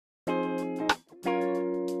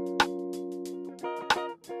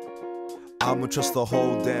I'ma trust the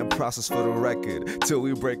whole damn process for the record, till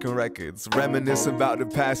we breaking records. Reminisce about the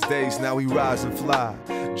past days, now we rise and fly.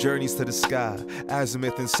 Journeys to the sky,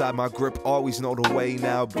 azimuth inside my grip, always know the way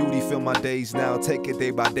now. Beauty fill my days now, take it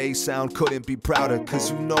day by day. Sound couldn't be prouder,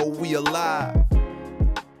 cause you know we alive.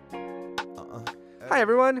 Hi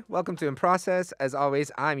everyone, welcome to In Process. As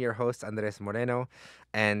always, I'm your host, Andrés Moreno,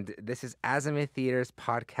 and this is Azimuth Theatre's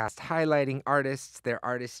podcast highlighting artists, their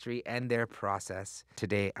artistry, and their process.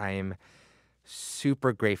 Today, I am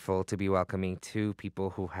super grateful to be welcoming two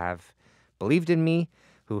people who have believed in me,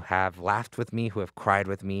 who have laughed with me, who have cried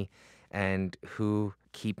with me, and who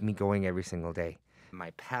keep me going every single day.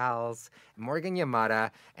 My pals, Morgan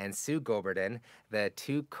Yamada and Sue Goberdhan, the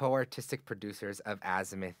two co-artistic producers of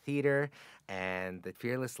Azimuth Theatre and the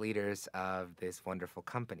fearless leaders of this wonderful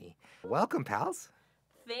company. Welcome, pals.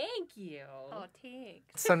 Thank you. Oh, thanks.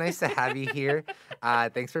 So nice to have you here.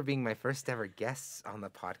 Thanks for being my first ever guests on the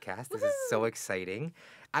podcast. This is so exciting.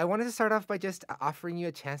 I wanted to start off by just offering you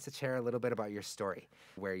a chance to share a little bit about your story,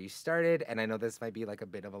 where you started, and I know this might be like a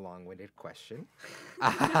bit of a long-winded question,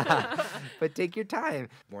 but take your time.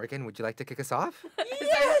 Morgan, would you like to kick us off?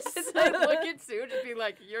 Yes! It's like, look at Sue, just be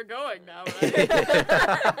like, you're going now, right?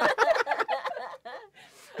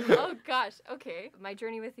 Oh, gosh. Okay. My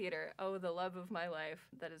journey with theater. Oh, the love of my life.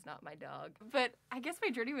 That is not my dog. But I guess my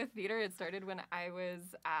journey with theater, it started when I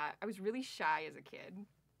was really shy as a kid.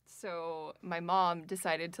 So my mom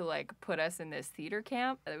decided to put us in this theater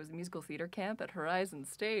camp. It was a musical theater camp at Horizon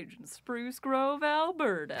Stage in Spruce Grove,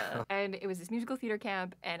 Alberta. And it was this musical theater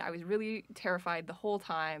camp, and I was really terrified the whole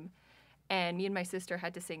time. And me and my sister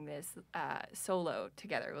had to sing this solo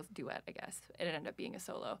together. It was a duet, I guess. It ended up being a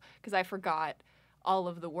solo because I forgot all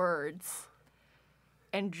of the words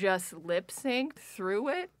and just lip synced through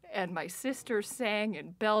it. And my sister sang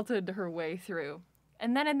and belted her way through.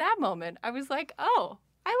 And then in that moment, I was like, oh,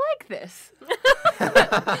 I like this.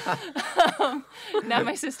 Now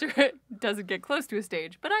my sister doesn't get close to a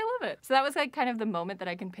stage, but I love it. So that was kind of the moment that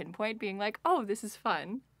I can pinpoint being like, oh, this is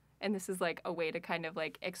fun. And this is a way to kind of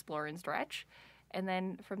explore and stretch. And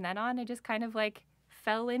then from then on, I just kind of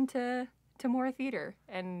fell into more theater.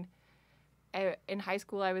 And in high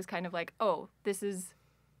school, I was kind of like, oh, this is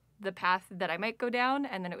the path that I might go down.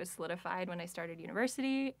 And then it was solidified when I started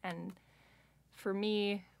university. And for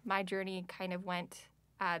me, my journey kind of went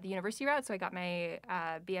the university route. So I got my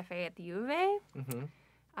BFA at the U of A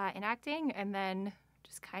in acting, and then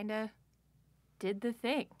just kind of did the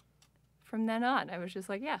thing. From then on, I was just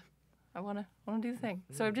like, yeah, I wanna do the thing.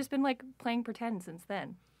 So I've just been playing pretend since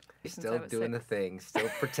then. You're still doing the thing, still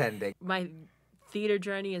pretending. My theater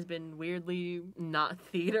journey has been weirdly not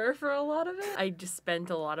theater for a lot of it. I just spent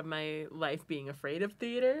a lot of my life being afraid of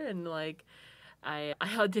theater, and I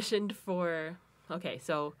auditioned for, okay,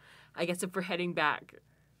 so I guess if we're heading back,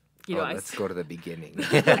 let's go to the beginning.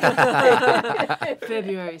 February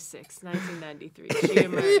 6th, 1993, she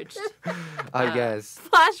emerged. I guess.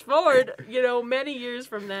 Flash forward, many years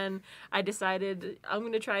from then, I decided I'm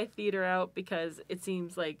going to try theater out because it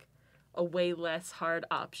seems like a way less hard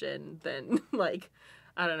option than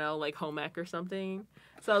I don't know, home ec or something.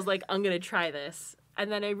 So I was like, I'm going to try this.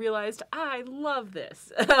 And then I realized, I love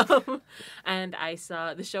this. And I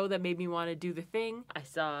saw the show that made me want to do the thing. I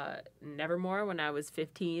saw Nevermore when I was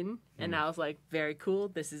 15. And I was like, very cool.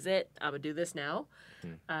 This is it. I'm going to do this now.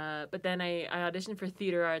 But then I auditioned for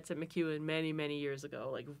theater arts at McEwen many, many years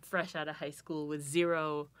ago, fresh out of high school with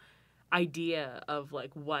zero idea of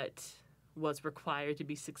what was required to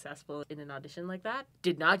be successful in an audition like that.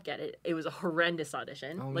 Did not get it. It was a horrendous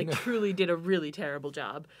audition. Oh, no. Truly did a really terrible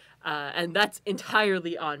job. And that's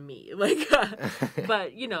entirely on me.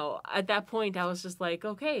 But, at that point, I was just like,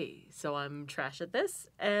 okay, so I'm trash at this,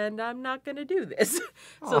 and I'm not going to do this.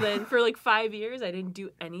 So then for 5 years, I didn't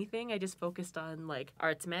do anything. I just focused on,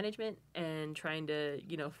 arts management and trying to,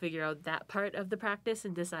 figure out that part of the practice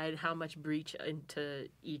and decide how much breach into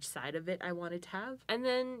each side of it I wanted to have. And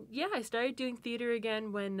then, I started doing theater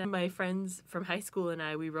again when my friends from high school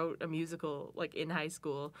and we wrote a musical, in high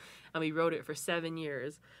school, and we wrote it for 7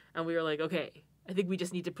 years. And we were like, okay, I think we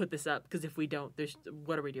just need to put this up, because if we don't,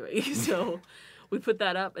 what are we doing? So we put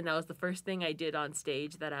that up, and that was the first thing I did on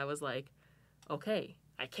stage that I was like, okay,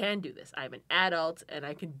 I can do this. I'm an adult, and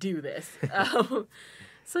I can do this.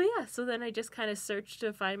 So then I just kind of searched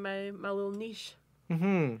to find my little niche. Mm-hmm.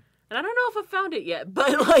 And I don't know if I found it yet, but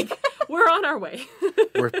we're on our way.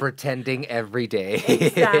 We're pretending every day.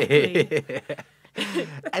 Exactly.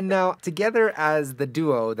 And now, together as the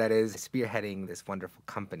duo that is spearheading this wonderful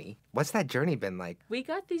company, what's that journey been like? We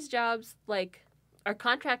got these jobs, our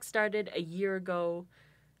contract started a year ago,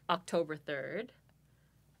 October 3rd.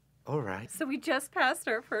 All right. So we just passed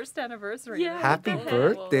our first anniversary. Yeah. Happy Okay.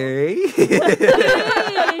 birthday.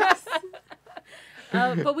 Thanks.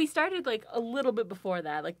 But we started like a little bit before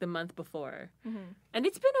that, like the month before. Mhm. And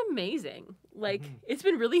it's been amazing. Like, it's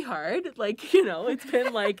been really hard. Like, you know, it's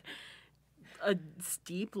been like a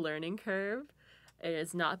steep learning curve. It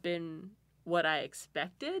has not been what I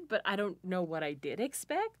expected, but I don't know what I did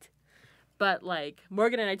expect. But like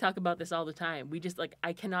Morgan and I talk about this all the time. We just like,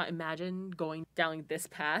 I cannot imagine going down this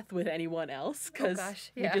path with anyone else because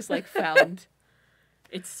gosh, we yeah. just like found.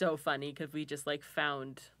 It's so funny because we just like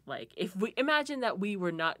found like if we imagine that we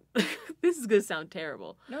were not. This is gonna sound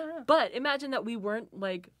terrible, No. but imagine that we weren't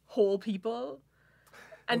like whole people.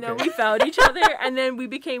 And then Okay. we found each other, and then we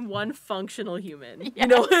became one functional human. You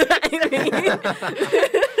know what I mean?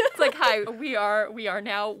 It's like, hi, we are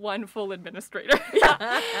now one full administrator.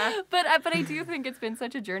 But I do think it's been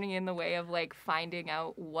such a journey in the way of like finding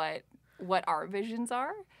out what our visions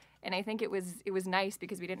are. And I think it was nice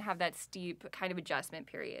because we didn't have that steep kind of adjustment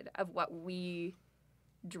period of what we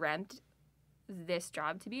dreamt this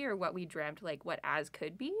job to be or what we dreamt like what as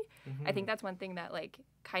could be. I think that's one thing that like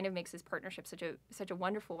kind of makes this partnership such a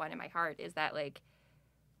wonderful one in my heart is that like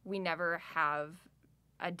we never have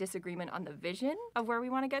a disagreement on the vision of where we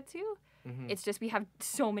want to get to. It's just we have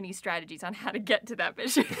so many strategies on how to get to that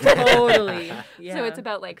vision. Totally. Yeah. So it's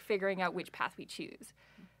about like figuring out which path we choose.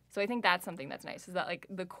 So I think that's something that's nice is that like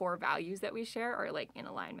the core values that we share are like in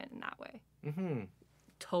alignment in that way.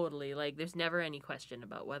 Totally. Like, there's never any question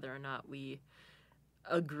about whether or not we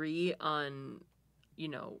agree on, you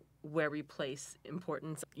know, where we place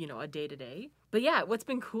importance, you know, a day to day. But yeah, what's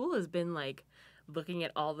been cool has been like looking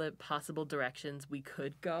at all the possible directions we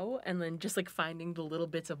could go and then just like finding the little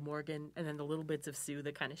bits of Morgan and then the little bits of Sue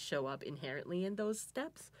that kind of show up inherently in those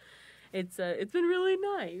steps. It's been really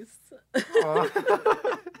nice.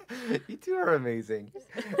 Aw. You two are amazing.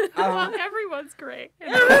 Well, everyone's great.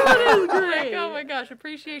 Everyone is great. Like, oh my gosh,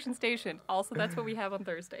 Appreciation Station. Also, that's what we have on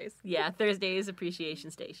Thursdays. Yeah, Thursday is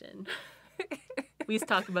Appreciation Station. We just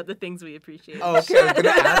talk about the things we appreciate. Oh, okay, I was gonna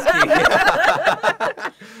ask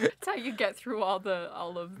you. That's how you get through all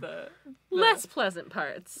of the Less pleasant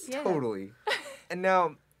parts. Yeah. Totally. And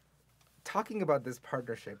now, talking about this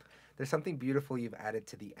partnership, there's something beautiful you've added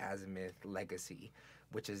to the Azimuth legacy,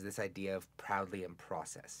 which is this idea of proudly in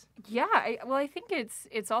process. Yeah, I think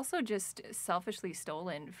it's also just selfishly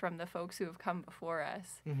stolen from the folks who have come before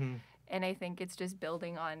us. And I think it's just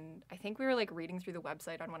building on, I think we were like reading through the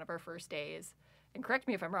website on one of our first days. And correct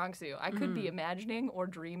me if I'm wrong, Sue. I could be imagining or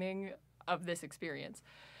dreaming of this experience.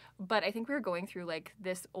 But I think we were going through like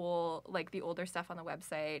this the older stuff on the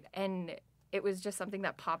website. And it was just something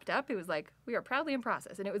that popped up. It was like, we are proudly in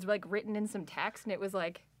process. And it was like written in some text. And it was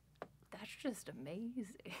like, that's just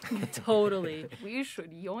amazing. Totally. We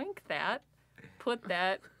should yoink that, put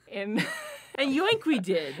that in. And yoink we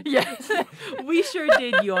did. Yes. We sure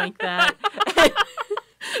did yoink that.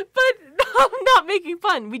 But I'm not making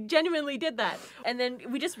fun. We genuinely did that. And then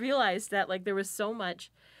we just realized that like there was so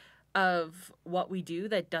much of what we do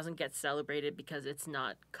that doesn't get celebrated because it's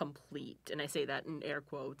not complete. And I say that in air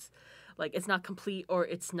quotes. Like it's not complete or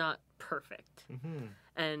it's not perfect.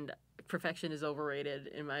 And perfection is overrated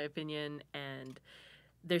in my opinion. And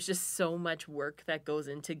there's just so much work that goes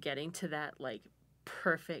into getting to that like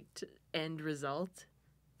perfect end result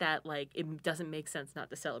that like it doesn't make sense not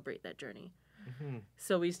to celebrate that journey.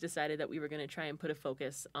 So we just decided that we were going to try and put a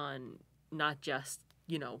focus on not just,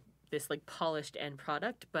 you know, this like polished end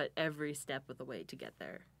product, but every step of the way to get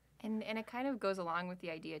there. And it kind of goes along with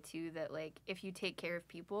the idea too that like if you take care of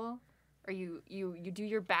people or you do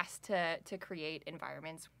your best to create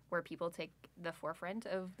environments where people take the forefront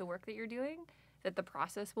of the work that you're doing, that the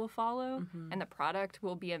process will follow and the product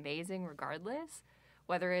will be amazing regardless.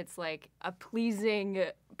 Whether it's like a pleasing,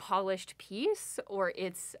 polished piece or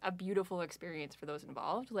it's a beautiful experience for those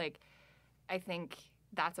involved, like I think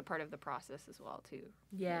that's a part of the process as well too.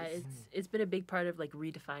 Yeah, it's been a big part of like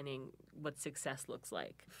redefining what success looks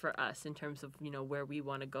like for us in terms of, you know, where we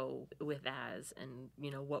want to go with as and,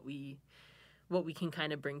 you know, what we can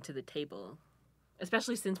kind of bring to the table.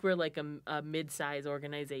 Especially since we're like a mid-size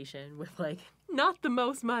organization with like not the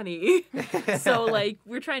most money. So like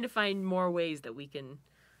we're trying to find more ways that we can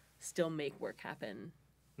still make work happen.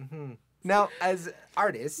 Now, as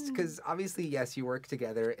artists, because obviously, yes, you work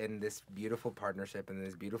together in this beautiful partnership and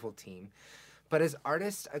this beautiful team. But as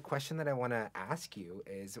artists, a question that I want to ask you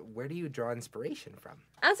is, where do you draw inspiration from?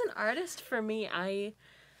 As an artist, for me, I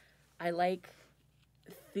like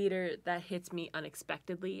theater that hits me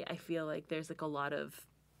unexpectedly. I feel like there's like a lot of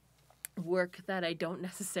work that I don't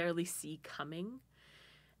necessarily see coming.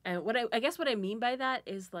 And I guess what I mean by that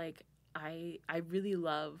is like I really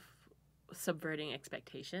love subverting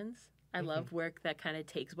expectations. I love work that kind of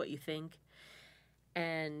takes what you think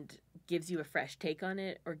and gives you a fresh take on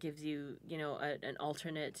it, or gives you, you know, an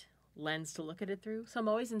alternate lens to look at it through. So I'm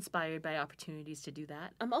always inspired by opportunities to do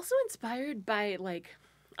that. I'm also inspired by, like,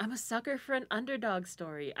 I'm a sucker for an underdog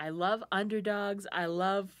story. I love underdogs. I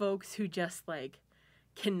love folks who just, like,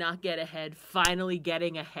 cannot get ahead, finally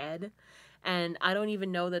getting ahead. And I don't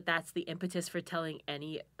even know that that's the impetus for telling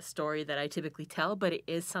any story that I typically tell, but it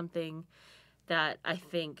is something that I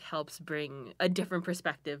think helps bring a different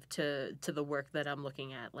perspective to the work that I'm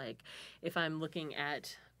looking at. Like, if I'm looking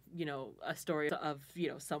at, you know, a story of, you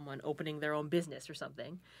know, someone opening their own business or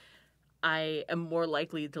something, I am more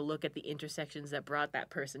likely to look at the intersections that brought that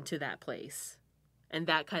person to that place. And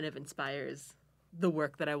that kind of inspires the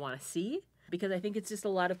work that I want to see, because I think it's just a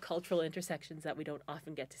lot of cultural intersections that we don't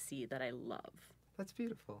often get to see that I love. That's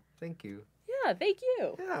beautiful. Thank you. Yeah, thank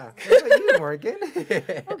you. Yeah. What about you, Morgan?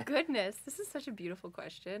 Oh, goodness. This is such a beautiful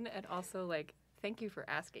question. And also, like, thank you for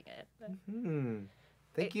asking it.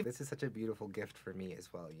 Thank you. This is such a beautiful gift for me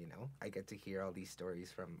as well, you know? I get to hear all these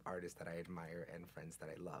stories from artists that I admire and friends that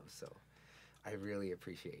I love. So I really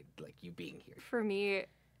appreciate, like, you being here. For me,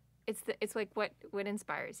 it's like what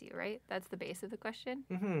inspires you, right? That's the base of the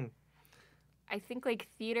question. I think, like,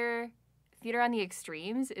 theater on the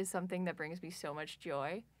extremes is something that brings me so much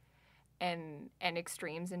joy, and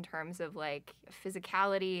extremes in terms of, like,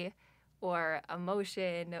 physicality or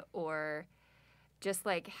emotion, or just,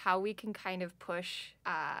 like, how we can kind of push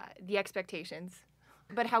the expectations,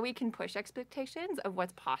 but how we can push expectations of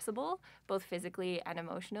what's possible, both physically and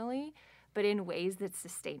emotionally, but in ways that's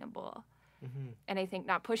sustainable. And I think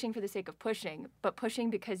not pushing for the sake of pushing, but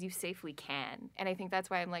pushing because you safely can. And I think that's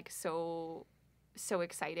why I'm, like, so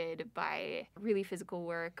excited by really physical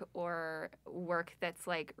work, or work that's,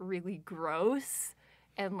 like, really gross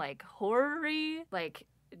and, like, horror-y. Like,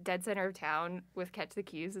 Dead Center of Town with Catch the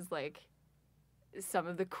Keys is, like, some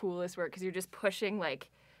of the coolest work, because you're just pushing, like,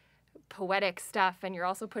 poetic stuff, and you're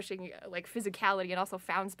also pushing, like, physicality and also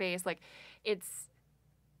found space. Like, it's,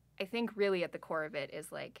 I think really at the core of it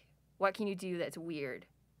is, like, what can you do that's weird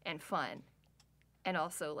and fun and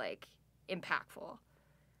also, like, impactful?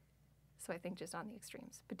 So I think just on the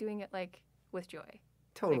extremes, but doing it, like, with joy.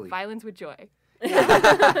 Totally. Like, violence with joy.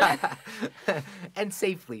 And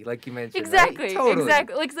safely, like you mentioned. Exactly. Right? Totally.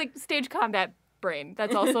 Exactly. Like, it's like stage combat brain.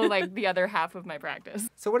 That's also, like, the other half of my practice.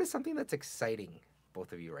 So what is something that's exciting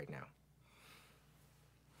both of you right now?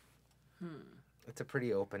 It's a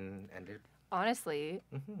pretty open-ended. Honestly,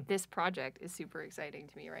 this project is super exciting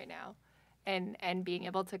to me right now. And being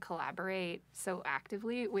able to collaborate so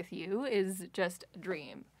actively with you is just a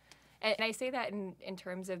dream. And I say that in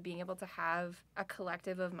terms of being able to have a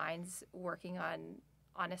collective of minds working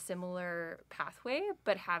on a similar pathway,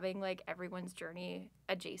 but having, like, everyone's journey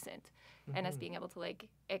adjacent, and us being able to, like,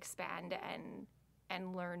 expand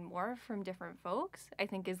and learn more from different folks, I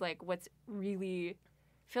think is, like, what's really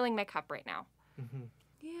filling my cup right now.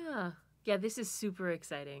 Yeah, this is super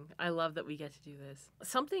exciting. I love that we get to do this.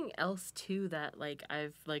 Something else too that, like,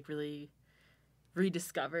 I've, like, really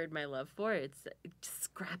rediscovered my love for, it's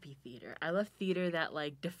scrappy theater. I love theater that,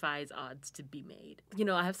 like, defies odds to be made. You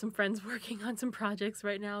know, I have some friends working on some projects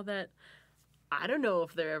right now that I don't know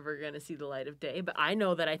if they're ever going to see the light of day, but I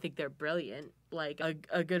know that I think they're brilliant. Like,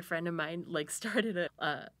 a good friend of mine, like, started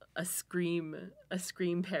a Scream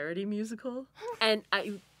parody musical, and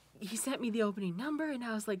he sent me the opening number, and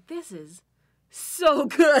I was like, this is so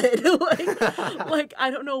good. like,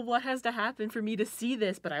 I don't know what has to happen for me to see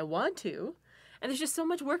this, but I want to. And there's just so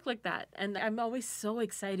much work like that. And I'm always so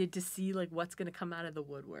excited to see, like, what's going to come out of the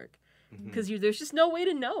woodwork. Because there's just no way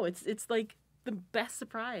to know. It's like the best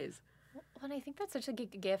surprise. Well, and I think that's such a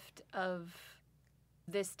gift of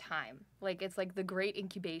this time. Like, it's like the great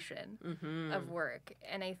incubation of work.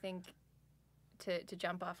 And I think to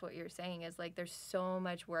jump off what you're saying is, like, there's so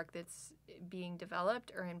much work that's being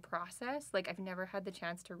developed or in process. Like, I've never had the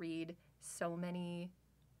chance to read so many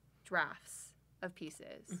drafts of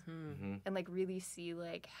pieces and, like, really see,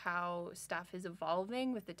 like, how stuff is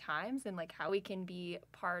evolving with the times, and, like, how we can be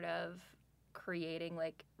part of creating,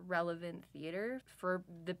 like, relevant theater for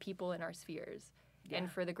the people in our spheres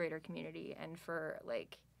and for the greater community and for,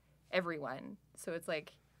 like, everyone. So it's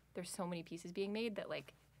like there's so many pieces being made that,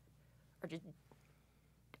 like, are just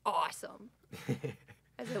awesome.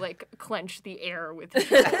 As I, like, clench the air with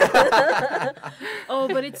Oh,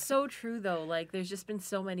 but it's so true though. Like, there's just been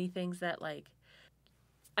so many things that, like,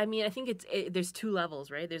 I mean, I think there's two levels,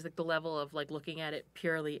 right? There's, like, the level of, like, looking at it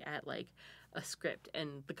purely at, like, a script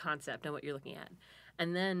and the concept and what you're looking at.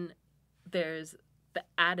 And then there's the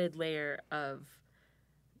added layer of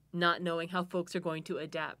not knowing how folks are going to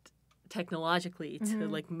adapt technologically to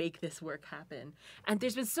like make this work happen. And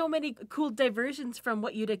there's been so many cool diversions from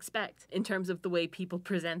what you'd expect in terms of the way people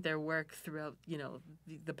present their work throughout, you know,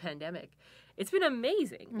 the pandemic. It's been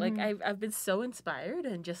amazing. Like I've been so inspired,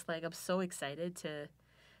 and just like I'm so excited to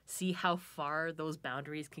see how far those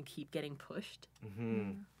boundaries can keep getting pushed.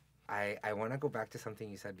 I want to go back to something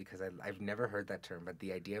you said, because I've never heard that term, but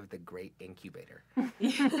the idea of the great incubator.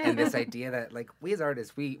 And this idea that, like, we as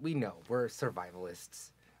artists, we know we're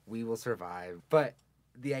survivalists. We will survive. But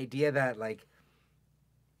the idea that, like,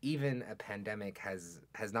 even a pandemic has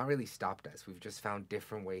not really stopped us. We've just found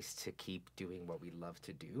different ways to keep doing what we love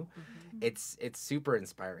to do. It's super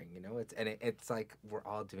inspiring, you know? It's like we're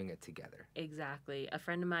all doing it together. Exactly. A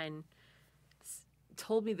friend of mine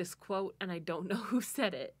told me this quote, and I don't know who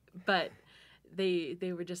said it, but they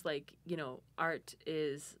were just like, you know, art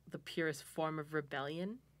is the purest form of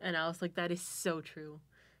rebellion. And I was like, that is so true.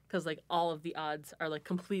 Because, like, all of the odds are, like,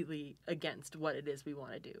 completely against what it is we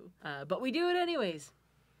want to do. But we do it anyways.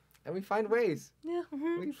 And we find ways. Yeah.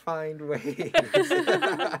 We find ways.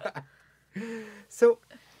 So,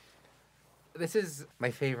 this is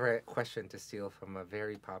my favorite question to steal from a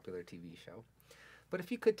very popular TV show. But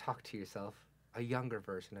if you could talk to yourself, a younger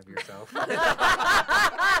version of yourself,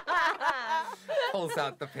 pulls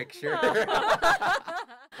out the picture.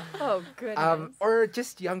 Oh, goodness. Or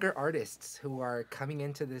just younger artists who are coming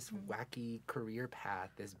into this wacky career path,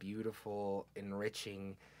 this beautiful,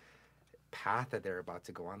 enriching path that they're about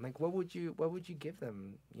to go on. Like, what would you give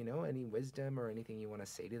them? You know, any wisdom or anything you want to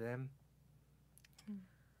say to them?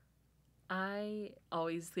 I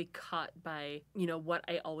always get caught by, you know, what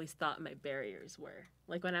I always thought my barriers were.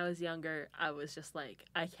 Like, when I was younger, I was just like,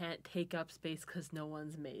 I can't take up space because no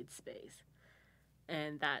one's made space.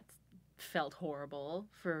 And that felt horrible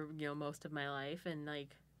for, you know, most of my life. And,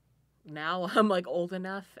 like, now I'm, like, old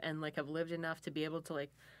enough and, like, I've lived enough to be able to,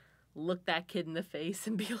 like, look that kid in the face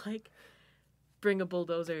and be like, bring a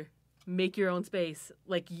bulldozer, make your own space.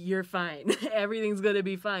 Like, you're fine. Everything's going to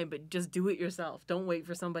be fine, but just do it yourself. Don't wait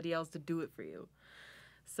for somebody else to do it for you.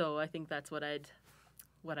 So I think that's what I'd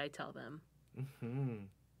tell them.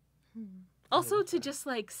 Also to just,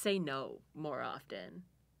 like, say no more often.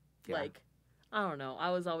 Yeah. Like, I don't know.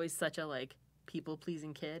 I was always such a, like,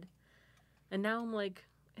 people-pleasing kid. And now I'm like,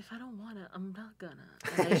 if I don't want to, I'm not gonna.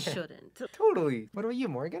 And I shouldn't. Totally. What about you,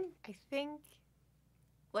 Morgan? I think,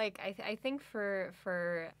 like, I think for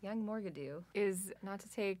young Morgadoo is not to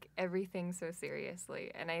take everything so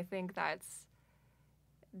seriously. And I think that's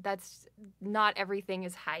not everything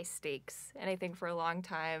is high stakes. And I think for a long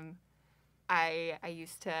time, I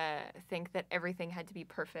used to think that everything had to be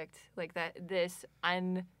perfect. Like, that this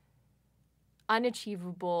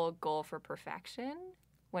unachievable goal for perfection,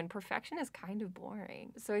 when perfection is kind of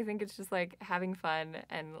boring. So I think it's just like having fun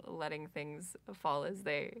and letting things fall as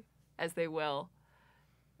they will.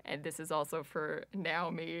 And this is also for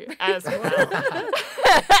Naomi as well.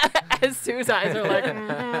 As Sue's eyes are like,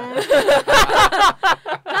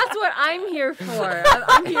 That's what I'm here for.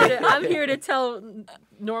 I'm here to tell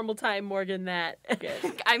normal time Morgan that.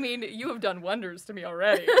 I mean, you have done wonders to me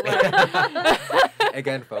already.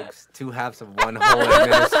 Again, folks, 2 halves of one whole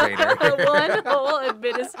administrator. One whole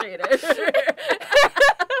administrator.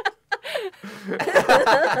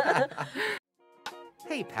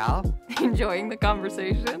 Hey, pal. Enjoying the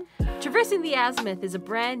conversation? Traversing the Azimuth is a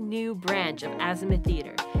brand new branch of Azimuth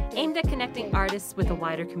Theatre, aimed at connecting artists with a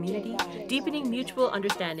wider community, deepening mutual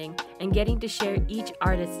understanding, and getting to share each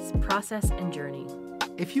artist's process and journey.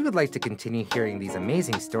 If you would like to continue hearing these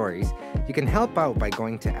amazing stories, you can help out by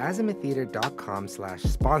going to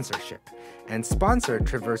azimuththeatre.com/sponsorship and sponsor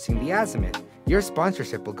Traversing the Azimuth. Your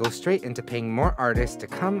sponsorship will go straight into paying more artists to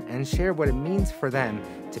come and share what it means for them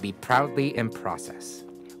to be proudly in process.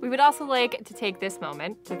 We would also like to take this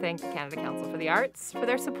moment to thank the Canada Council for the Arts for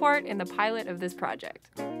their support in the pilot of this project.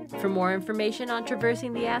 For more information on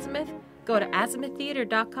Traversing the Azimuth, go to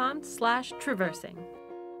azimuththeatre.com/traversing.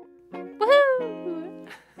 Woohoo!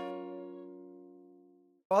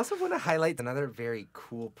 I also want to highlight another very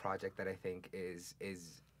cool project that I think is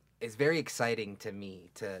very exciting to me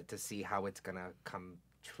to see how it's going to come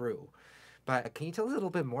true. But can you tell us a little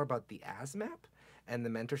bit more about the ASMAP and the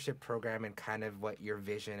mentorship program and kind of what your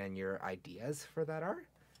vision and your ideas for that are?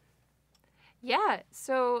 Yeah,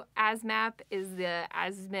 so ASMAP is the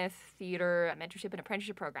Azimuth Theatre Mentorship and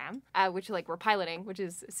Apprenticeship Program, which we're piloting, which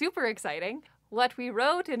is super exciting. What we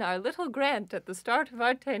wrote in our little grant at the start of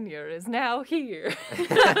our tenure is now here.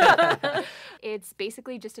 It's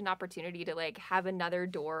basically just an opportunity to have another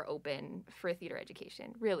door open for theater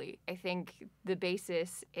education. Really, I think the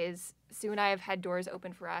basis is Sue and I have had doors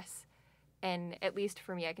open for us And at least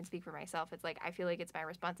for me, I can speak for myself. It's like I feel like it's my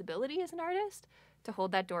responsibility as an artist to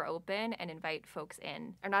hold that door open and invite folks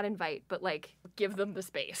in. Or not invite, but like give them the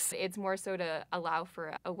space. It's more so to allow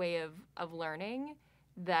for a way of learning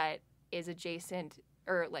that is adjacent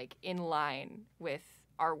or like in line with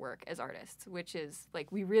our work as artists, which is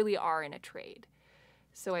like we really are in a trade.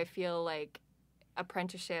 So I feel like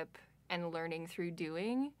apprenticeship and learning through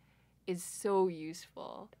doing is so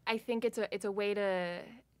useful. I think it's a way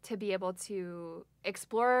to be able to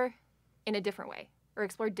explore in a different way or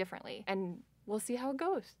explore differently, and we'll see how it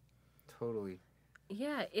goes. Totally.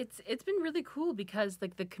 Yeah, it's been really cool because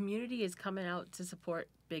like the community is coming out to support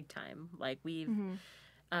big time. Like we've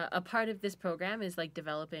a part of this program is like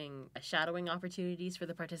developing shadowing opportunities for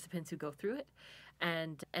the participants who go through it,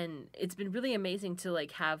 and it's been really amazing to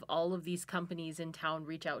like have all of these companies in town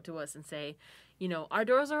reach out to us and say, you know, our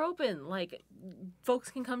doors are open. Like, folks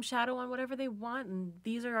can come shadow on whatever they want, and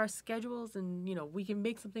these are our schedules, and, you know, we can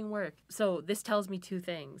make something work. So this tells me two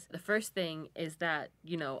things. The first thing is that,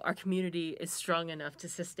 you know, our community is strong enough to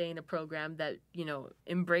sustain a program that, you know,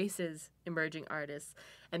 embraces emerging artists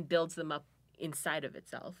and builds them up inside of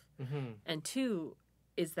itself. And two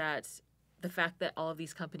is that the fact that all of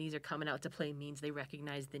these companies are coming out to play means they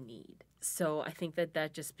recognize the need. So I think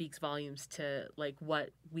that just speaks volumes to like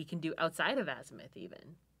what we can do outside of Azimuth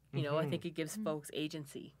even. You know, I think it gives folks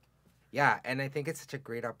agency. Yeah, and I think it's such a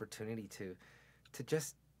great opportunity to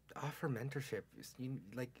just offer mentorship.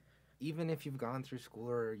 Like, even if you've gone through school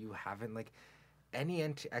or you haven't, like, any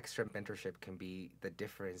extra mentorship can be the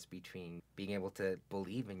difference between being able to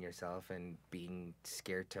believe in yourself and being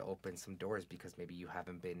scared to open some doors because maybe you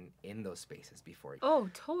haven't been in those spaces before. Oh,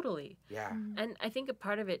 totally. Yeah. And I think a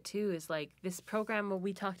part of it too is like this program where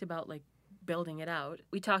we talked about like building it out.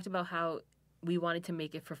 We talked about how we wanted to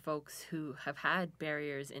make it for folks who have had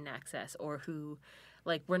barriers in access or who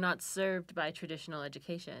like were not served by traditional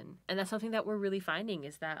education. And that's something that we're really finding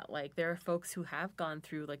is that like there are folks who have gone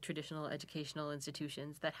through like traditional educational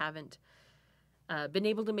institutions that haven't been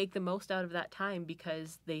able to make the most out of that time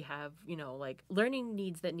because they have, you know, like learning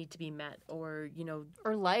needs that need to be met or, you know,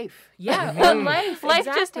 Or life. yeah, or life. Life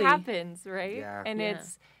just exactly. happens, right? Yeah. And Yeah.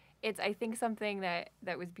 it's I think something that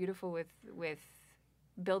was beautiful with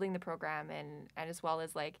building the program and as well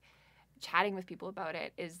as like chatting with people about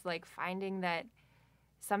it is like finding that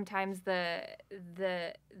sometimes the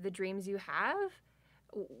dreams you have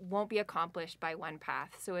won't be accomplished by one path.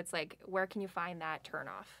 So it's like, where can you find that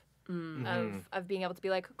turnoff of being able to be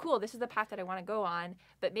like, cool, this is the path that I want to go on,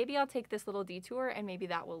 but maybe I'll take this little detour and maybe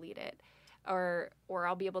that will lead it, or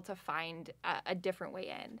I'll be able to find a different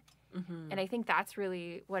way in. And I think that's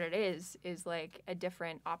really what it is like a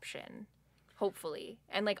different option, hopefully,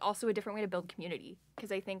 and like also a different way to build community.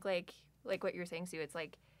 Because I think like what you're saying, Sue, it's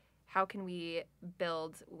like, how can we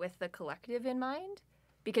build with the collective in mind?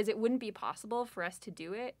 Because it wouldn't be possible for us to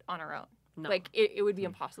do it on our own. No. Like, it would be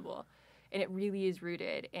impossible. And it really is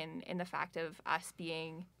rooted in the fact of us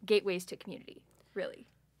being gateways to community, really.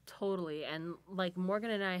 Totally. And like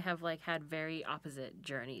Morgan and I have like had very opposite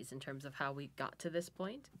journeys in terms of how we got to this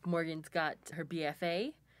point. Morgan's got her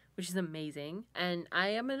BFA, which is amazing. And I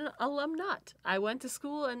am an alum not. I went to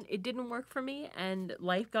school and it didn't work for me. And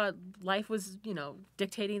life was, you know,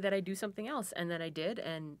 dictating that I do something else. And then I did.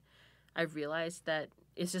 And I realized that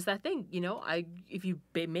it's just that thing, you know, if you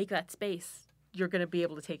make that space, you're going to be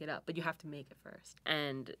able to take it up, but you have to make it first.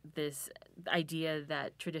 And this idea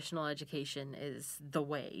that traditional education is the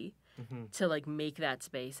way to like make that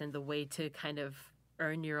space and the way to kind of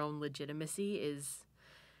earn your own legitimacy is,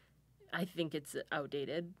 I think it's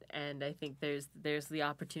outdated, and I think there's the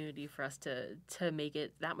opportunity for us to make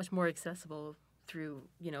it that much more accessible through,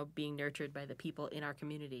 you know, being nurtured by the people in our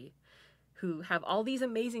community who have all these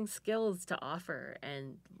amazing skills to offer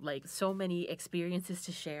and like so many experiences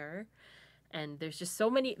to share. And there's so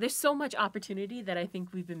much opportunity that I think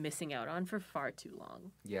we've been missing out on for far too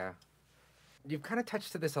long. Yeah. You've kind of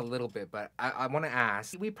touched to this a little bit, but I want to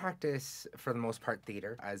ask, we practice for the most part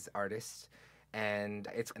theater as artists. And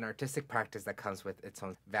it's an artistic practice that comes with its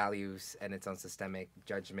own values and its own systemic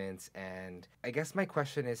judgments. And I guess my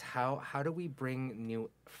question is, how do we bring new,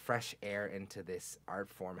 fresh air into this art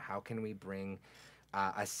form? How can we bring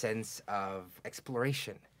a sense of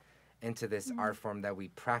exploration into this art form that we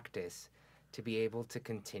practice to be able to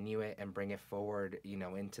continue it and bring it forward, you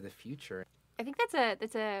know, into the future? I think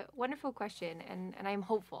that's a wonderful question, and I'm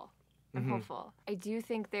hopeful. I'm hopeful. I do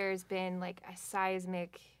think there's been like a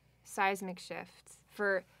seismic shift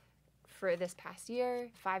for this past year,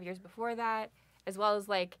 5 years before that, as well as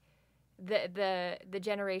like the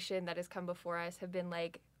generation that has come before us have been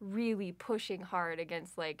like really pushing hard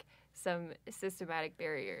against like some systemic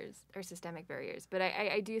barriers. But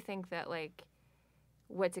I do think that like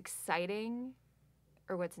what's exciting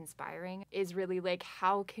or what's inspiring is really like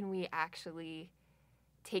how can we actually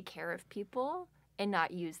take care of people and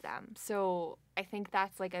not use them. So I think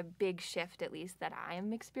that's like a big shift, at least that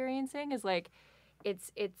I'm experiencing, is like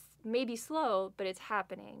it's maybe slow, but it's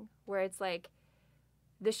happening, where it's like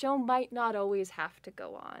the show might not always have to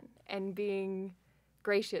go on, and being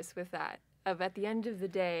gracious with that, of at the end of the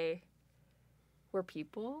day, we're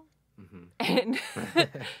people, and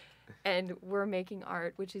and we're making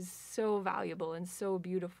art, which is so valuable and so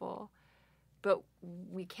beautiful, but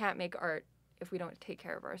we can't make art if we don't take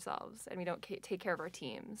care of ourselves and we don't take care of our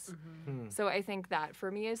teams. So I think that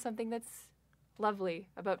for me is something that's lovely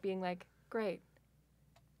about being like, great,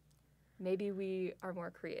 maybe we are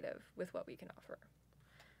more creative with what we can offer.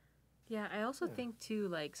 Yeah, I also think too,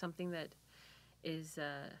 like something that is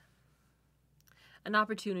an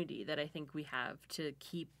opportunity that I think we have to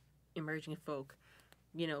keep emerging folk,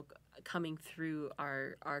 you know, coming through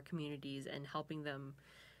our communities and helping them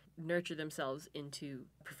nurture themselves into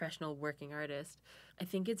professional working artists. I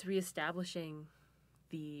think it's reestablishing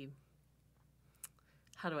the,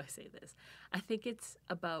 how do I say this? I think it's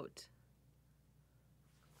about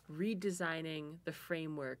redesigning the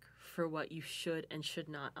framework for what you should and should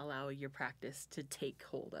not allow your practice to take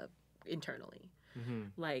hold of internally.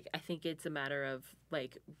 Like, I think it's a matter of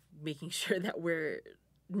like making sure that we're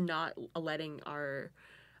not letting our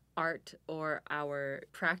art or our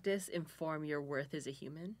practice inform your worth as a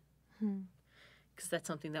human, because that's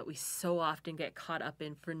something that we so often get caught up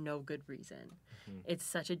in for no good reason. It's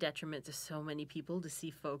such a detriment to so many people to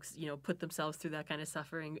see folks, you know, put themselves through that kind of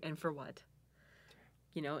suffering, and for what?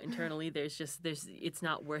 You know, internally there's it's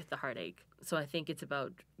not worth the heartache. So I think it's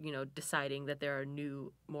about, you know, deciding that there are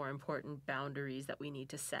new, more important boundaries that we need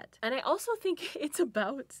to set. And I also think it's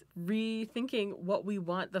about rethinking what we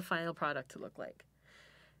want the final product to look like.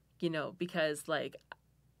 You know, because like,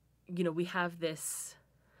 you know, we have this,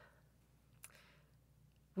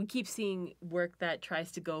 we keep seeing work that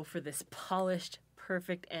tries to go for this polished,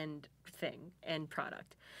 perfect end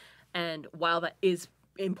product. And while that is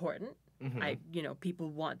important, you know,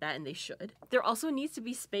 people want that and they should, there also needs to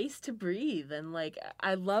be space to breathe. And like,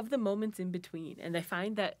 I love the moments in between. And I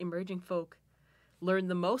find that emerging folk learn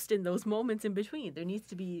the most in those moments in between. There needs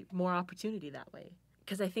to be more opportunity that way.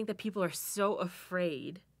 Because I think that people are so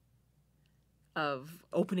afraid of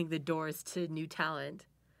opening the doors to new talent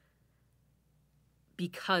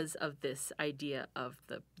because of this idea of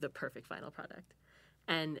the perfect final product.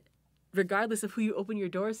 And regardless of who you open your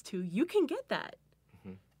doors to, you can get that.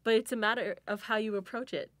 But it's a matter of how you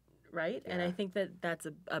approach it, right? Yeah. And I think that that's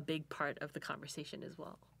a big part of the conversation as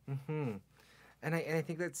well. And I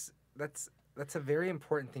think that's a very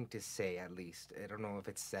important thing to say, at least. I don't know if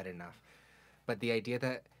it's said enough. But the idea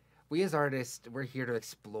that we as artists, we're here to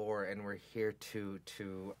explore, and we're here to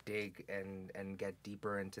dig and get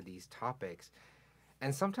deeper into these topics.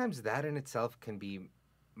 And sometimes that in itself can be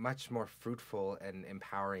much more fruitful and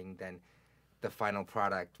empowering than the final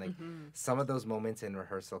product. Like some of those moments in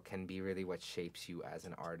rehearsal can be really what shapes you as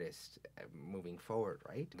an artist moving forward,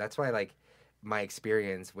 right? That's why like my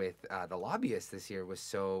experience with The Lobbyist this year was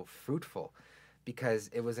so fruitful, because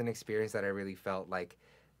it was an experience that I really felt like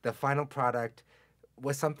the final product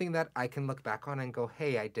was something that I can look back on and go,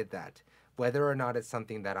 hey, I did that. Whether or not it's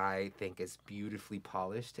something that I think is beautifully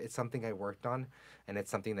polished, it's something I worked on, and it's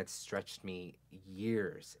something that stretched me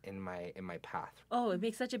years in my path. Oh, it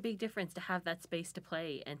makes such a big difference to have that space to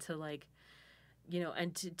play and to like, you know,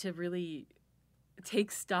 and to really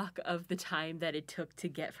take stock of the time that it took to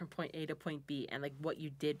get from point A to point B, and like what you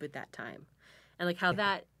did with that time, and like how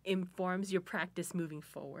that informs your practice moving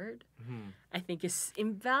forward. I think is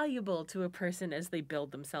invaluable to a person as they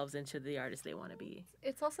build themselves into the artist they want to be.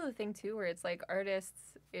 It's also the thing too, where it's like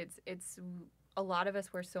artists, it's a lot of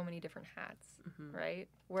us wear so many different hats, right?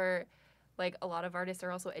 Where like a lot of artists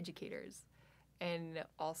are also educators, and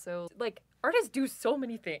also like artists do so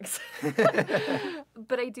many things.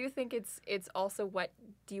 But I do think it's also what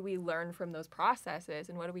do we learn from those processes,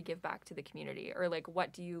 and what do we give back to the community, or like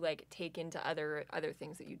what do you like take into other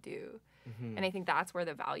things that you do. And I think that's where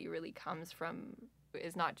the value really comes from,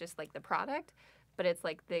 is not just like the product, but it's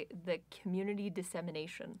like the community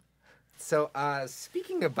dissemination. So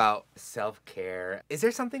speaking about self-care, is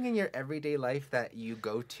there something in your everyday life that you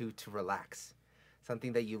go to relax?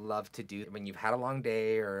 Something that you love to do when you've had a long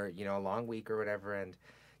day, or, you know, a long week or whatever, and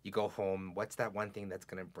you go home? What's that one thing that's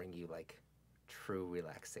going to bring you like true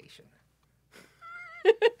relaxation?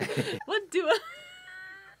 What do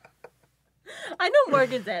I know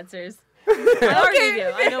Morgan's answers. I already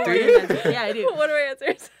do. I know what your answer. Yeah, I do. What are my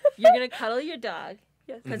answers? You're gonna cuddle your dog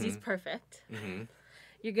Yes. because he's perfect. Mm-hmm.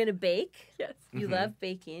 You're gonna bake. Yes. You love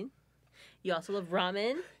baking. You also love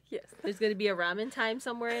ramen. Yes. There's gonna be a ramen time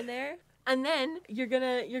somewhere in there. And then you're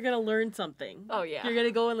gonna learn something. Oh, yeah. You're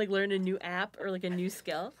gonna go and like learn a new app or like a new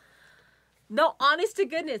skill. No, honest to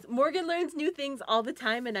goodness, Morgan learns new things all the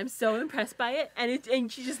time, and I'm so impressed by it.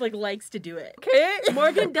 And she just like likes to do it. Okay.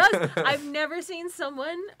 Morgan does. I've never seen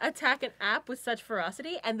someone attack an app with such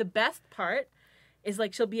ferocity. And the best part is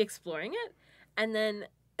like she'll be exploring it, and then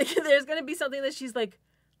there's gonna be something that she's like,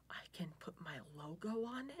 I can put my logo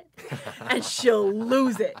on it, and she'll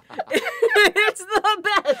lose it. It's the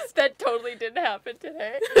best. That totally didn't happen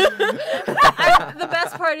today. The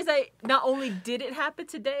best part is that not only did it happen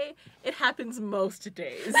today, it happens most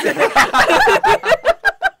days.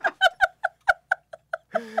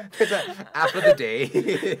 It's an app of the day.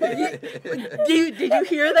 Did you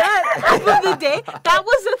hear that? App of the day? That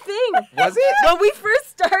was a thing. Was it? When we first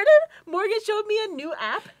started, Morgan showed me a new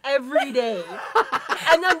app every day.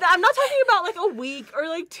 And I'm not talking about like a week or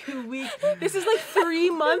like 2 weeks. This is like 3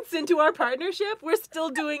 months into our partnership. We're still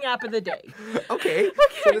doing app of the day. Okay.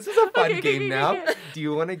 So this is a fun Okay, game okay, now. okay. Do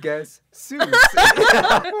you want to guess Sue's?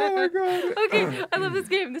 Oh my god. Okay, I love this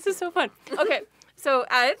game. This is so fun. Okay, so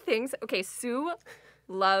things. Okay, Sue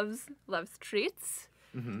loves treats.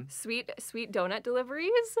 Mm-hmm. Sweet donut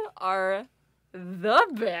deliveries are the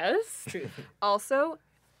best. Truth. Also,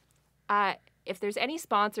 if there's any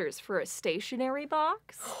sponsors for a stationery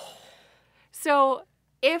box, so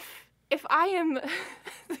if I am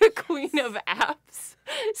the queen of apps,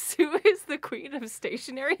 Sue is the queen of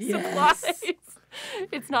stationery supplies.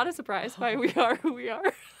 It's not a surprise why we are who we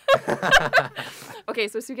are. Okay,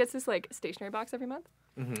 so Sue gets this like stationery box every month.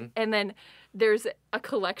 Mm-hmm. And then there's a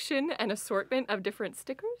collection and assortment of different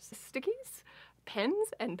stickers, stickies, pens,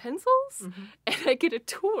 and pencils. And I get a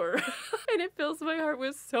tour. And it fills my heart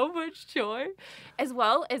with so much joy. As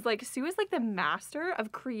well as like Sue is like the master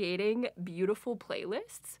of creating beautiful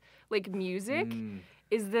playlists. Like music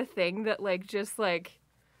is the thing that like just like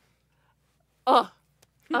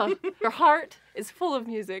your heart is full of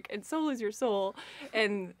music and so is your soul.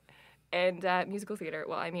 And musical theater,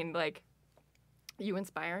 well, I mean, like, you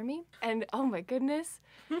inspire me. And oh my goodness,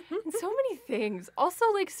 and so many things. Also,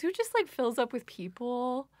 like, Sue just like fills up with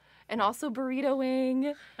people and also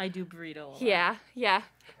burritoing. I do burrito a lot. Yeah.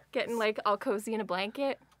 Getting like all cozy in a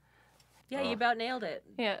blanket. Yeah, you about nailed it.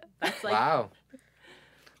 Yeah. That's like Wow.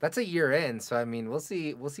 That's a year in, so I mean, we'll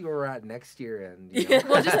see where we're at next year, and you know.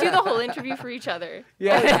 We'll just do the whole interview for each other.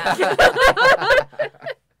 Yeah.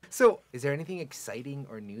 So, is there anything exciting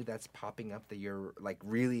or new that's popping up that you're like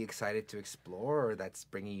really excited to explore, or that's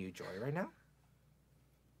bringing you joy right now?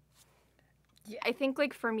 Yeah, I think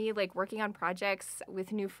like for me, like working on projects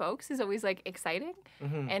with new folks is always like exciting,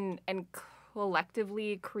 and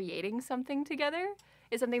collectively creating something together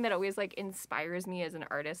is something that always like inspires me as an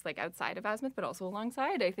artist, like outside of Azimuth, but also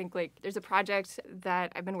alongside. I think like there's a project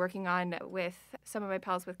that I've been working on with some of my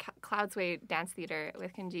pals with Cloudsway Dance Theatre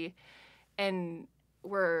with Kenji, and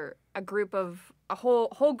we're a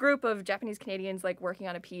whole group of Japanese Canadians like working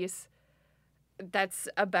on a piece that's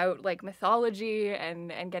about like mythology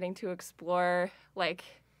and getting to explore like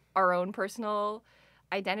our own personal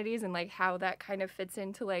identities and like how that kind of fits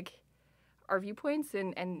into like our viewpoints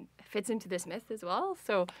and fits into this myth as well.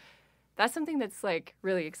 So that's something that's like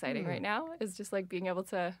really exciting right now, is just like being able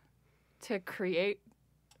to create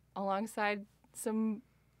alongside some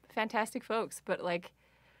fantastic folks, but like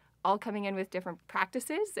all coming in with different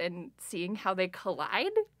practices and seeing how they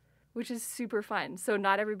collide, which is super fun. So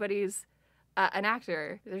not everybody's an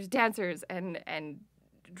actor. There's dancers and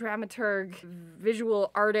dramaturg,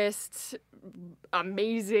 visual artists,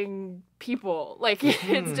 amazing people. Like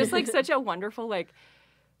it's just like such a wonderful like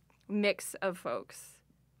mix of folks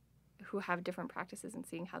who have different practices, and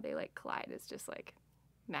seeing how they like collide is just like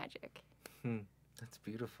magic. That's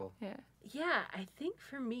beautiful. Yeah. Yeah, I think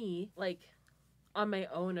for me, like, on my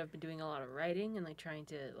own, I've been doing a lot of writing and, like, trying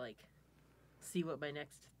to, like, see what my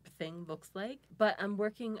next thing looks like. But I'm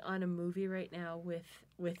working on a movie right now with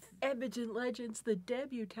Imogen Legends, the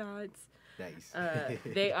debutantes. Nice.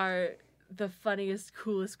 They are the funniest,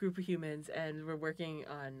 coolest group of humans, and we're working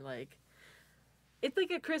on, like, it's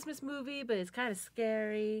like a Christmas movie, but it's kind of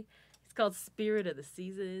scary. It's called Spirit of the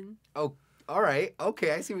Season. Oh, all right.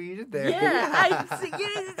 Okay, I see what you did there. Yeah,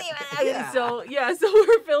 So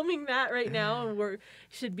we're filming that right now, and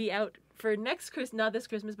should be out for next Christmas, not this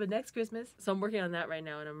Christmas, but next Christmas. So I'm working on that right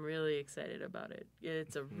now, and I'm really excited about it.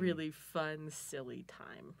 It's a really fun, silly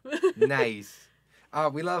time. Nice.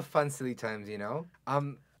 We love fun, silly times, you know.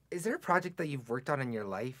 Is there a project that you've worked on in your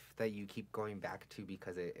life that you keep going back to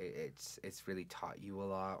because it's really taught you a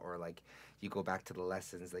lot, or like you go back to the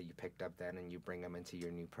lessons that you picked up then and you bring them into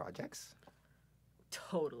your new projects?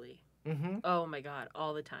 Totally. Mm-hmm. Oh my God,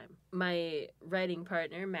 all the time. My writing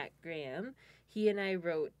partner, Matt Graham, he and I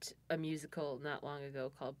wrote a musical not long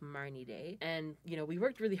ago called Marnie Day. And, you know, we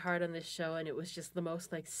worked really hard on this show, and it was just the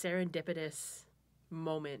most like serendipitous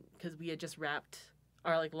moment because we had just wrapped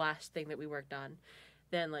our like last thing that we worked on.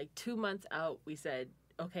 Then like 2 months out, we said,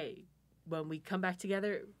 okay, when we come back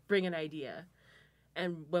together, bring an idea.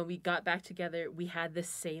 And when we got back together, we had the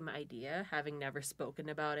same idea, having never spoken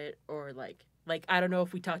about it, or like I don't know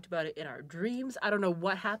if we talked about it in our dreams. I don't know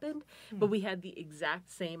what happened, but we had the exact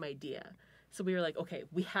same idea. So we were like, okay,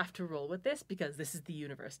 we have to roll with this because this is the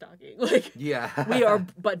universe talking. Like, Yeah. we are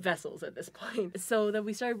but vessels at this point. So then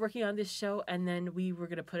we started working on this show, and then we were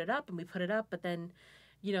going to put it up, and we put it up. But then,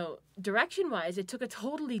 you know, direction-wise, it took a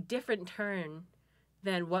totally different turn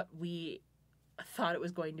than what we thought it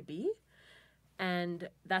was going to be. And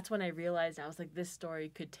that's when I realized, I was like, this story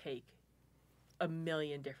could take a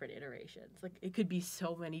million different iterations. Like, it could be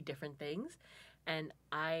so many different things, and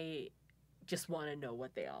I just want to know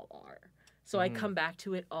what they all are. So I come back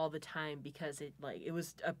to it all the time because it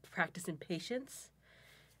was a practice in patience,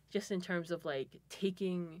 just in terms of like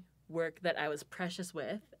taking work that I was precious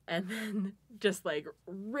with and then just like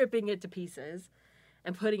ripping it to pieces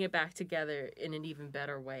and putting it back together in an even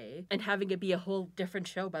better way and having it be a whole different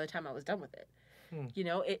show by the time I was done with it. You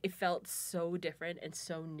know, it felt so different and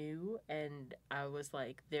so new, and I was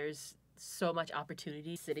like, there's so much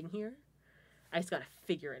opportunity sitting here. I just got to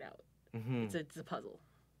figure it out. It's a puzzle.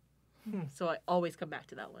 So I always come back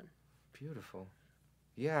to that one. Beautiful.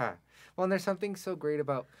 Yeah. Well, and there's something so great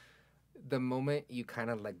about the moment you kind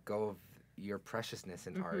of let go of your preciousness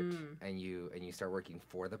in art and you start working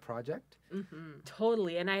for the project.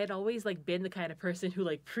 Totally. And I had always like been the kind of person who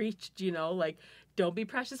like preached, you know, like, don't be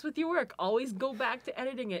precious with your work. Always go back to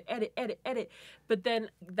editing it. Edit. But then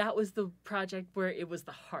that was the project where it was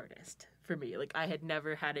the hardest for me. Like, I had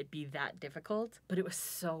never had it be that difficult, but it was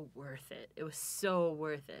so worth it. It was so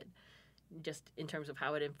worth it. Just in terms of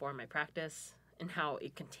how it informed my practice and how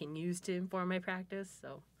it continues to inform my practice.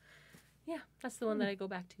 So, yeah, that's the one that I go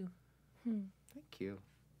back to. Thank you.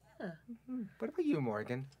 Yeah. What about you,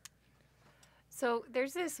 Morgan? So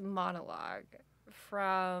there's this monologue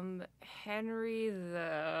from Henry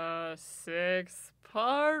the Sixth,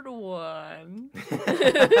 Part 1.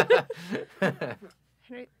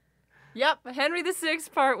 Henry the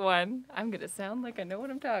Sixth, Part 1. I'm going to sound like I know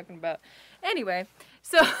what I'm talking about. Anyway,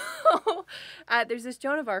 so there's this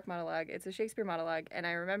Joan of Arc monologue. It's a Shakespeare monologue, and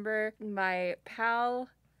I remember my pal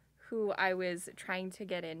who I was trying to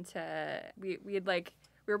get into, we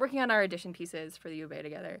were working on our audition pieces for the U of A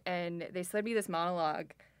together, and they slid me this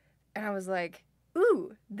monologue, and I was like,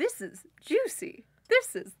 ooh, this is juicy.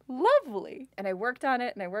 This is lovely. And I worked on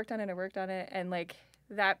it, and like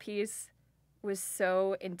that piece was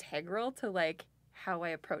so integral to like how I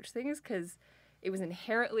approach things because it was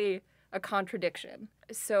inherently a contradiction.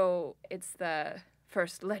 So it's the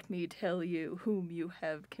first, let me tell you whom you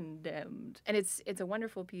have condemned. And it's a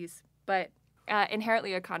wonderful piece, but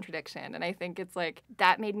inherently a contradiction. And I think it's like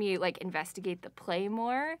that made me like investigate the play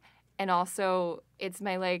more. And also it's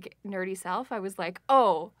my like nerdy self. I was like,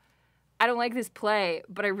 oh, I don't like this play,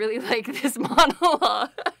 but I really like this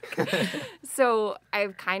monologue. So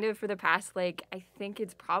I've kind of for the past like, I think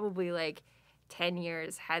it's probably like 10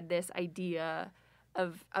 years had this idea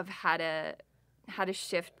of how to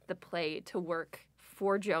shift the play to work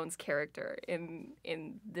for Joan's character in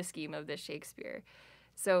the scheme of this Shakespeare.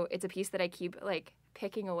 So it's a piece that I keep like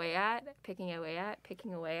picking away at,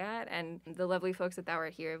 and the lovely folks at Thou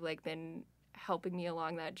Art Here have like been helping me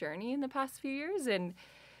along that journey in the past few years, and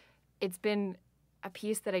it's been a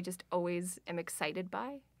piece that I just always am excited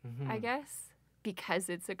by, I guess, because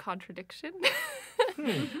it's a contradiction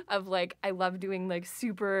of like I love doing like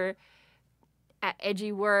super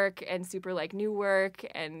edgy work and super like new work,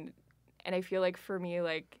 and I feel like for me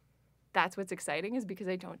like that's what's exciting is because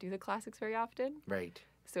I don't do the classics very often. Right.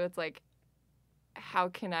 So it's like, how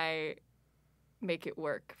can I make it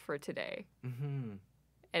work for today?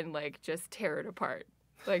 And like just tear it apart.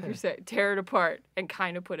 Like you said, tear it apart and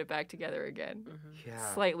kind of put it back together again.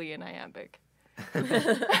 Yeah. Slightly in iambic.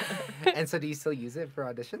 And so do you still use it for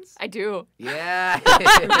auditions? I do. Yeah.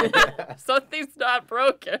 Something's not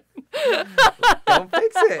broken. Don't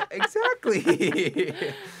fix it.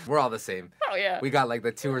 Exactly. We're all the same. Oh, yeah. We got like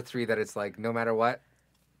the 2 or 3 that it's like, no matter what,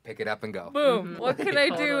 pick it up and go. Boom. What can I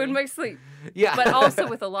do Totally. in my sleep? Yeah. But also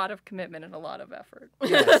with a lot of commitment and a lot of effort.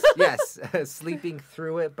 yes. Sleeping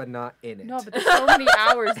through it, but not in it. No, but there's so many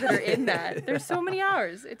hours that are in that. There's so many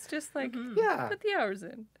hours. It's just like, yeah, put the hours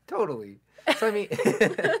in. totally. So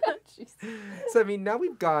I mean, now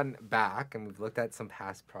we've gone back and we've looked at some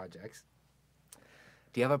past projects.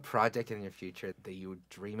 Do you have a project in your future that you would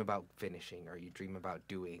dream about finishing or you dream about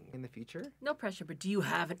doing in the future? No pressure, but do you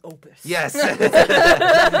have an opus? Yes.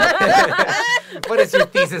 What is your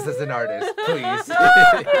thesis as an artist, please?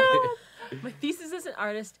 My thesis as an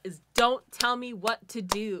artist is don't tell me what to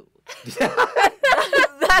do.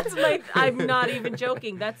 That's my, I'm not even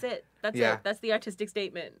joking. That's it. That's Yeah. it. That's the artistic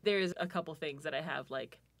statement. There's a couple things that I have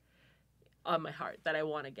like on my heart that I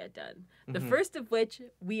want to get done. The first of which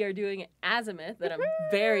we are doing at Azimuth that I'm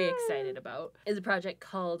very excited about is a project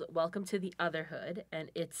called Welcome to the Otherhood. And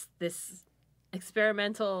it's this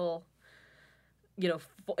experimental,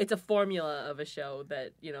 it's a formula of a show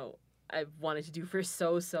that, I've wanted to do for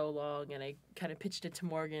so long. And I kind of pitched it to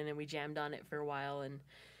Morgan and we jammed on it for a while and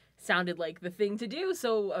sounded like the thing to do.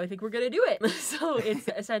 So I think we're going to do it. So it's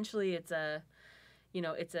essentially, it's a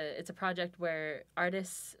project where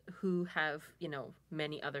artists who have,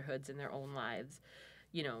 many otherhoods in their own lives,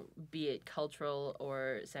 be it cultural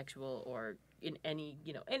or sexual or in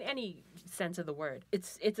any sense of the word.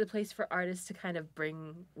 It's a place for artists to kind of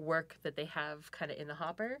bring work that they have kind of in the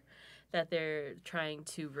hopper that they're trying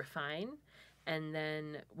to refine. And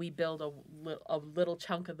then we build a little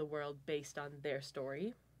chunk of the world based on their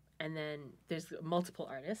story. And then there's multiple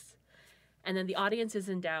artists. And then the audience is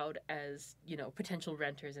endowed as, potential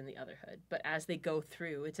renters in the otherhood. But as they go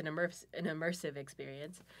through, it's an immersive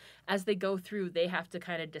experience. As they go through, they have to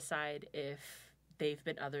kind of decide if they've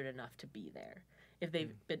been othered enough to be there, if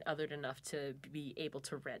they've been othered enough to be able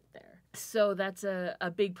to rent there. So that's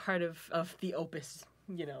a big part of the opus,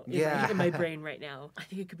 in my brain right now. I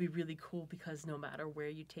think it could be really cool because no matter where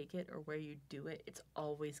you take it or where you do it, it's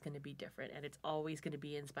always going to be different and it's always going to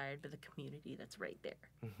be inspired by the community that's right there.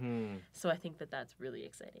 Mm-hmm. So I think that that's really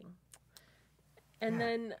exciting. And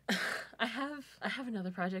then I have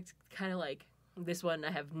another project, kind of like this one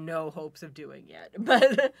I have no hopes of doing yet,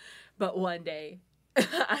 but one day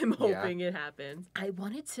I'm hoping it happens. I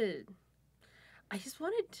just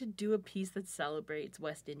wanted to do a piece that celebrates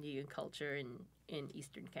West Indian culture in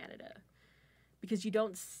Eastern Canada, because you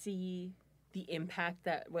don't see the impact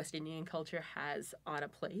that West Indian culture has on a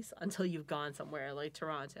place until you've gone somewhere like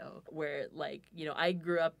Toronto, where I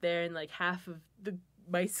grew up there and half of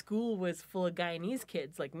my school was full of Guyanese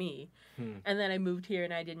kids like me. And then I moved here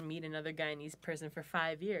and I didn't meet another Guyanese person for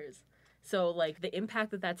 5 years. So the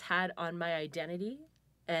impact that that's had on my identity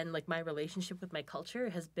and my relationship with my culture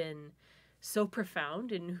has been so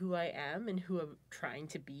profound in who I am and who I'm trying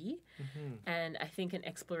to be. And I think an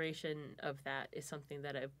exploration of that is something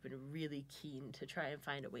that I've been really keen to try and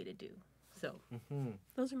find a way to do. So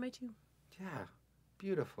those are my two. Yeah,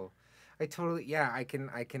 beautiful. I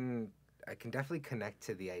can definitely connect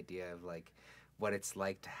to the idea of what it's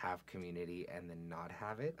like to have community and then not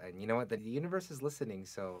have it. And you know what? The universe is listening,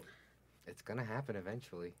 so it's gonna happen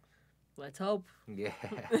eventually. Let's hope. Yeah.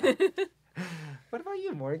 What about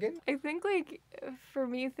you, Morgan? I think for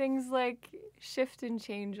me things shift and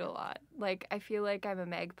change a lot. I feel like I'm a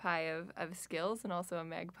magpie of skills and also a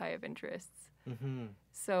magpie of interests.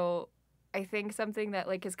 So I think something that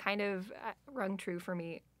has kind of rung true for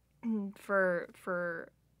me for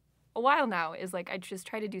a while now is I just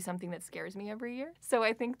try to do something that scares me every year. So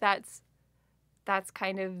I think that's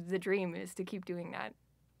kind of the dream, is to keep doing that,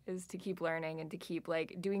 is to keep learning and to keep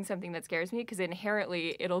doing something that scares me, because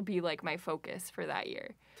inherently it'll be my focus for that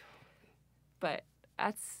year. But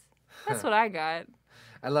that's what I got.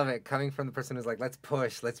 I love it, coming from the person who's let's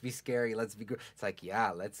push, let's be scary, let's be good.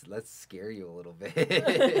 It's let's scare you a little bit.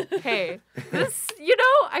 Hey, this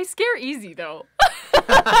I scare easy though.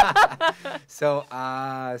 So,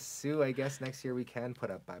 Sue, I guess next year we can put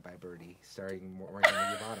up Bye Bye Birdie, starring Moreno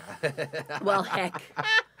and Yamada. Well, heck,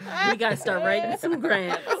 we gotta start writing some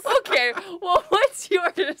grants. Okay, well, what's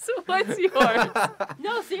yours?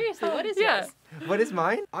 No, seriously, what is yours? What is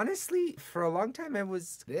mine? Honestly, for a long time it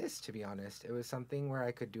was this, to be honest. It was something where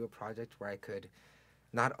I could do a project where I could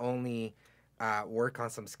not only work on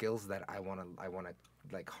some skills that I want to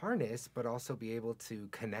harness, but also be able to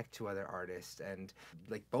connect to other artists, and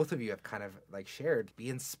both of you have kind of shared, be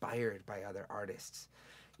inspired by other artists.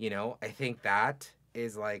 I think that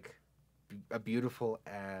is a beautiful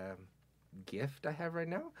gift I have right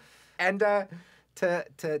now. And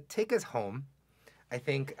to take us home, I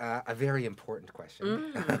think a very important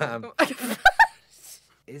question.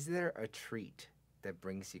 Is there a treat that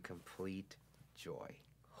brings you complete joy?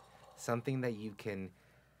 something that you can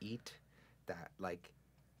eat that, like,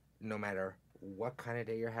 no matter what kind of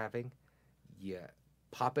day you're having, you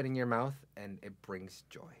pop it in your mouth and it brings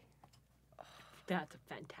joy. That's a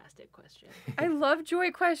fantastic question. I love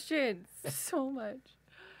joy questions so much.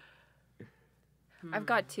 I've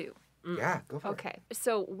got two. Yeah, go for it. Okay.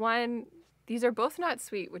 So one, these are both not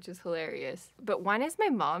sweet, which is hilarious. But one is my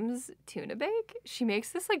mom's tuna bake. She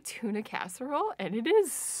makes this like tuna casserole and it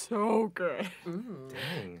is so good.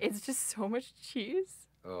 Dang. It's just so much cheese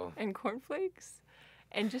Oh. and cornflakes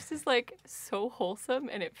and just is like so wholesome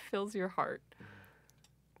and it fills your heart.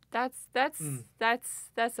 That's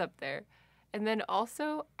up there. And then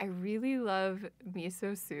also I really love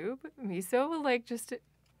miso soup. Miso will like just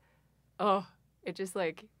it just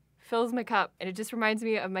like fills my cup. And it just reminds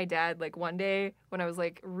me of my dad. Like one day when I was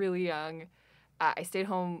like really young, I stayed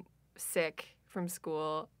home sick from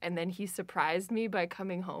school and then he surprised me by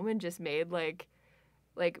coming home and just made like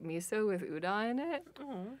miso with udon in it.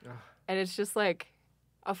 And it's just like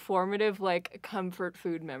a formative like comfort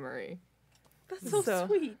food memory. That's so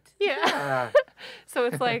sweet. Yeah. So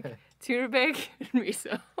it's like tuna bake and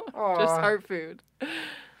miso. Aw. Just heart food.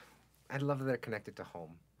 I love that they're connected to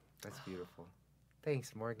home. That's beautiful.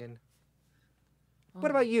 Thanks, Morgan.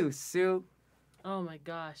 What about you, Sue? Oh my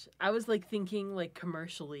gosh. I was like thinking like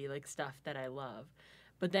commercially like stuff that I love.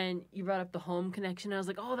 But then you brought up the home connection. I was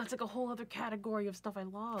like, oh, that's like a whole other category of stuff I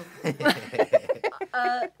love.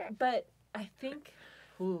 But I think,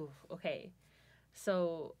 okay.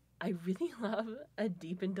 So I really love a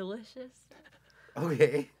deep and delicious.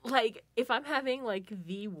 Okay. Like if I'm having like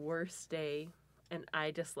the worst day and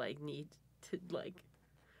I just like need to like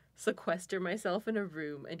sequester myself in a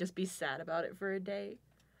room and just be sad about it for a day,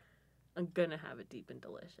 I'm gonna have a deep and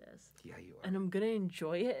delicious. Yeah, you are. And I'm gonna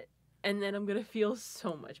enjoy it. And then I'm gonna feel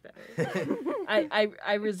so much better.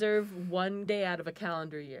 I reserve one day out of a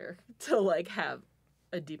calendar year to like have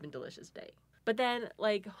a deep and delicious day. But then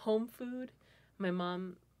like home food, my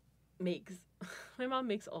mom makes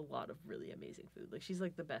a lot of really amazing food. Like she's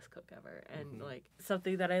like the best cook ever. And like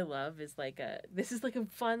something that I love is like this is like a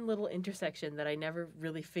fun little intersection that I never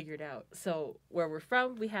really figured out. So where we're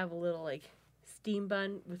from, we have a little like steam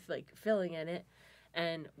bun with like filling in it.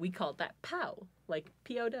 And we called that POW, like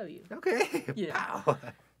POW. Okay. Yeah. Wow.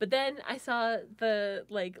 But then I saw the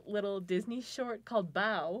like little Disney short called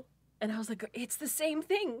Bow, and I was like, it's the same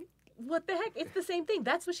thing. What the heck? It's the same thing.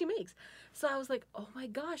 That's what she makes. So I was like, oh my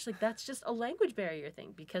gosh, like that's just a language barrier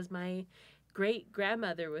thing because my great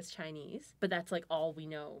grandmother was Chinese, but that's like all we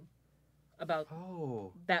know about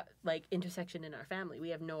that like intersection in our family. We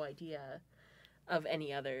have no idea of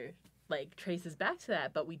any other like traces back to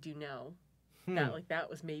that, but we do know that like that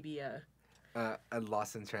was maybe a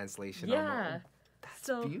loss in translation. yeah. That's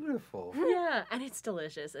So beautiful. yeah, and it's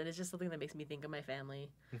delicious, and it's just something that makes me think of my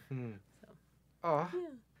family. Oh, Yeah.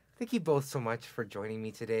 thank you both so much for joining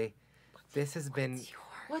me today. This has been.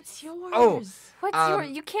 What's yours? Oh, What's your?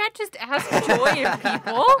 You can't just ask joy of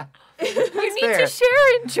people. You need fair. to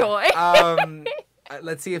share in joy.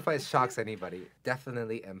 Let's see if it shocks anybody.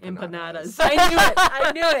 Definitely empanadas. Empanadas.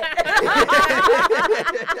 I knew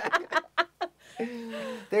it.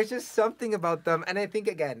 There's just something about them, and I think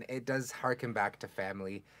again, it does harken back to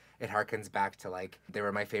family. It harkens back to like they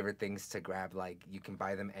were my favorite things to grab. Like you can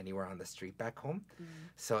buy them anywhere on the street back home.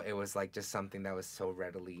 So it was like just something that was so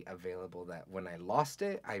readily available that when I lost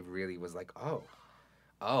it, I really was like, oh,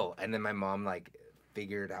 and then my mom like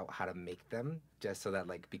figured out how to make them just so that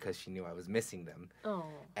like because she knew I was missing them. Oh.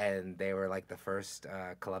 And they were like the first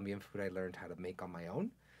Colombian food I learned how to make on my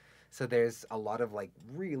own. So there's a lot of like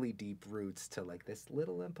really deep roots to like this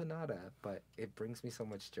little empanada, but it brings me so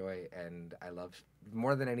much joy, and I love,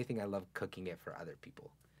 more than anything, I love cooking it for other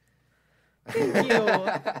people. Thank you.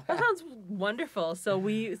 That sounds wonderful. So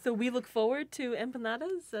we look forward to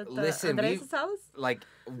empanadas at the Andrés' house? Like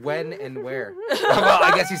when and where? Well,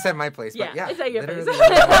 I guess you said my place, but yeah, it's at your place.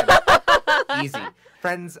 Easy.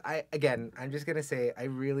 Friends, I'm just going to say I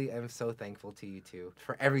really am so thankful to you two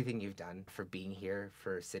for everything you've done, for being here,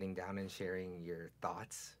 for sitting down and sharing your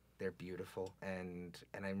thoughts. They're beautiful, and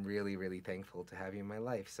I'm really, really thankful to have you in my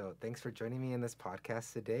life. So thanks for joining me in this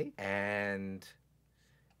podcast today, and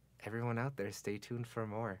everyone out there, stay tuned for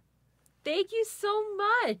more. Thank you so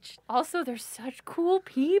much. Also, there's such cool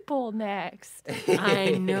people next.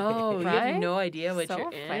 I know. You Right? have no idea what So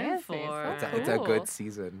you're in fancy. for. So It's a Cool. good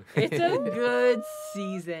season. It's a good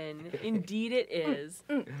season. Indeed it is.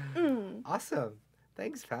 Awesome.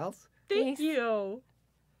 Thanks, pals. Thank Thanks. you.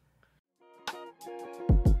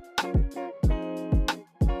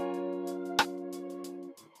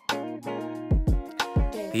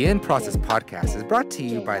 The In Process podcast is brought to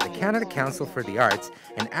you by the Canada Council for the Arts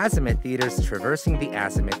and Azimuth Theatre's Traversing the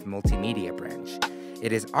Azimuth multimedia branch.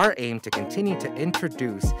 It is our aim to continue to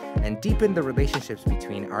introduce and deepen the relationships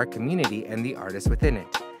between our community and the artists within it.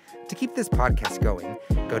 To keep this podcast going,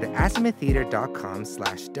 go to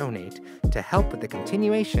azimuththeatre.com/donate to help with the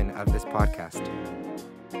continuation of this podcast.